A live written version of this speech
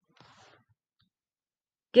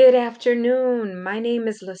Good afternoon. My name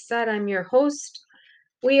is Lisette. I'm your host.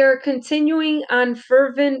 We are continuing on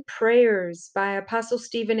Fervent Prayers by Apostle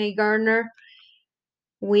Stephen A. Gardner.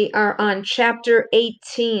 We are on chapter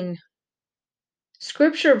 18.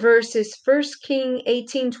 Scripture verse is 1 King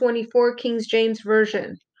 18:24, King James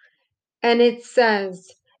Version. And it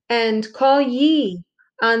says, "And call ye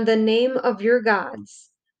on the name of your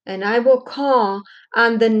gods, and I will call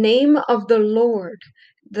on the name of the Lord,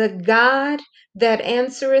 the God that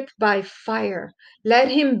answereth by fire. Let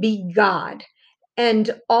him be God." And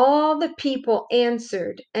all the people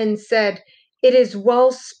answered and said, "It is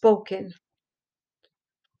well spoken."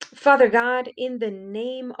 Father God, in the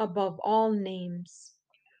name above all names,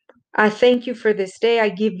 I thank you for this day. I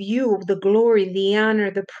give you the glory, the honor,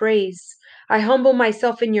 the praise. I humble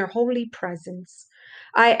myself in your holy presence.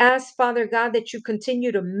 I ask, Father God, that you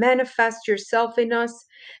continue to manifest yourself in us,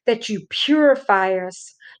 that you purify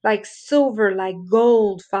us like silver, like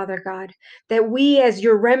gold, Father God, that we as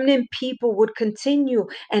your remnant people would continue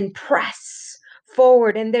and press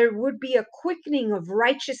forward, and there would be a quickening of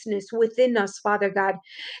righteousness within us, Father God,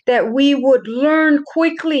 that we would learn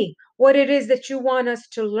quickly what it is that you want us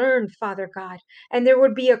to learn, Father God. And there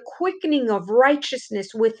would be a quickening of righteousness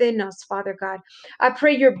within us, Father God. I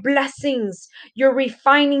pray your blessings, your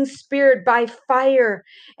refining spirit by fire,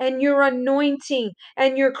 and your anointing,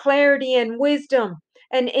 and your clarity and wisdom,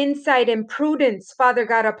 and insight and prudence, Father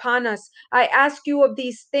God, upon us. I ask you of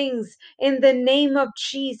these things in the name of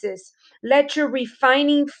Jesus. Let your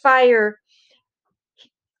refining fire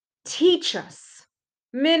teach us,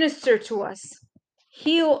 minister to us,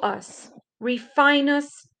 heal us, refine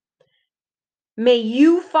us. May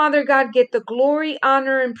you, Father God, get the glory,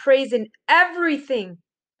 honor, and praise in everything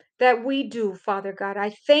that we do, Father God.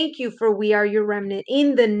 I thank you for we are your remnant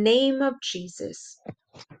in the name of Jesus.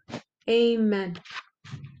 Amen.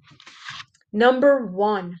 Number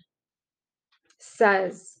 1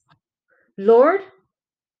 says, Lord,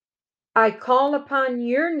 I call upon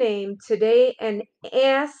your name today and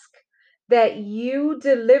ask that you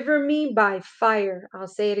deliver me by fire. I'll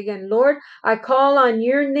say it again. Lord, I call on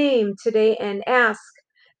your name today and ask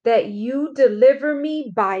that you deliver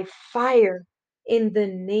me by fire in the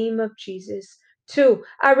name of Jesus. 2,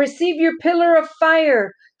 I receive your pillar of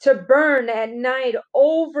fire to burn at night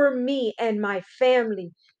over me and my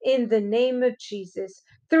family in the name of Jesus.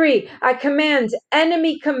 3, I command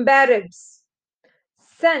enemy combatives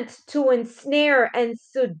sent to ensnare and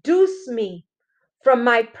seduce me from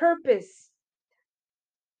my purpose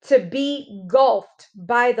to be gulfed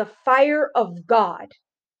by the fire of God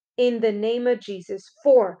in the name of Jesus.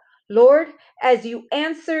 4, Lord, as you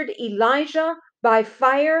answered Elijah by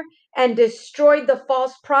fire and destroyed the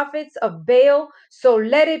false prophets of Baal, so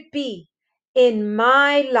let it be in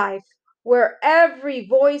my life, where every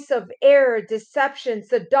voice of error, deception,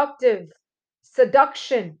 seduction,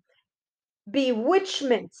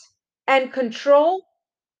 bewitchment, and control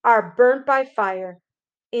are burnt by fire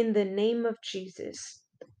in the name of Jesus.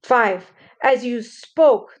 5, as you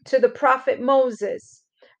spoke to the prophet Moses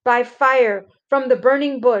by fire from the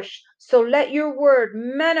burning bush, so let your word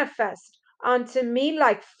manifest unto me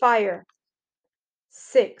like fire.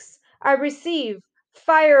 6, I receive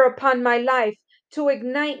fire upon my life to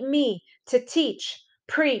ignite me to teach,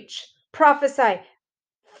 preach, prophesy,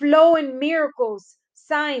 flow in miracles,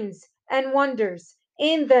 signs, and wonders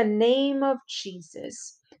in the name of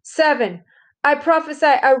Jesus. 7, I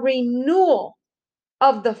prophesy a renewal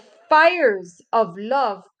of the fires of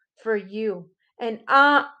love for you and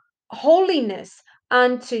holiness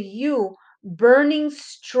unto you, burning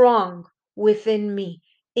strong within me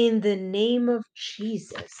in the name of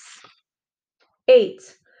Jesus. 8,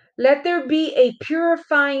 let there be a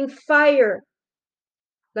purifying fire.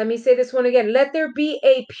 Let me say this one again. Let there be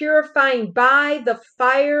a purifying by the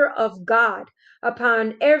fire of God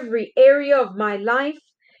upon every area of my life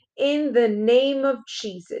in the name of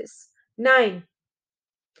Jesus. 9,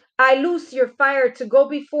 I loose your fire to go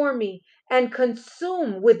before me and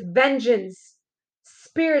consume with vengeance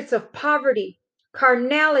spirits of poverty,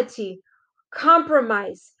 carnality,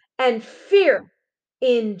 compromise, and fear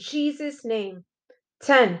in Jesus' name.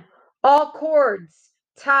 10, all cords,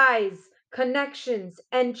 ties, connections,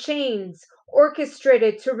 and chains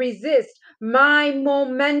orchestrated to resist my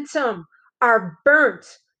momentum are burnt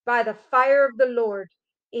by the fire of the Lord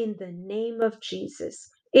in the name of Jesus.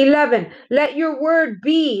 11, let your word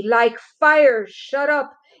be like fire shut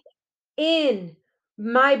up in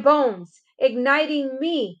my bones, igniting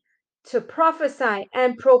me to prophesy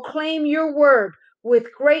and proclaim your word with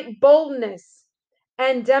great boldness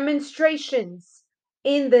and demonstrations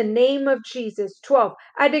in the name of Jesus. 12,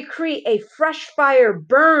 I decree a fresh fire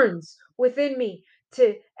burns within me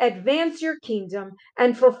to advance your kingdom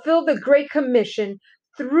and fulfill the Great Commission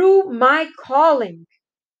through my calling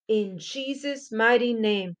in Jesus' mighty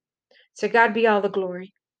name. To God be all the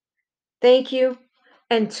glory. Thank you.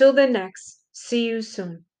 Until the next, see you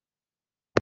soon.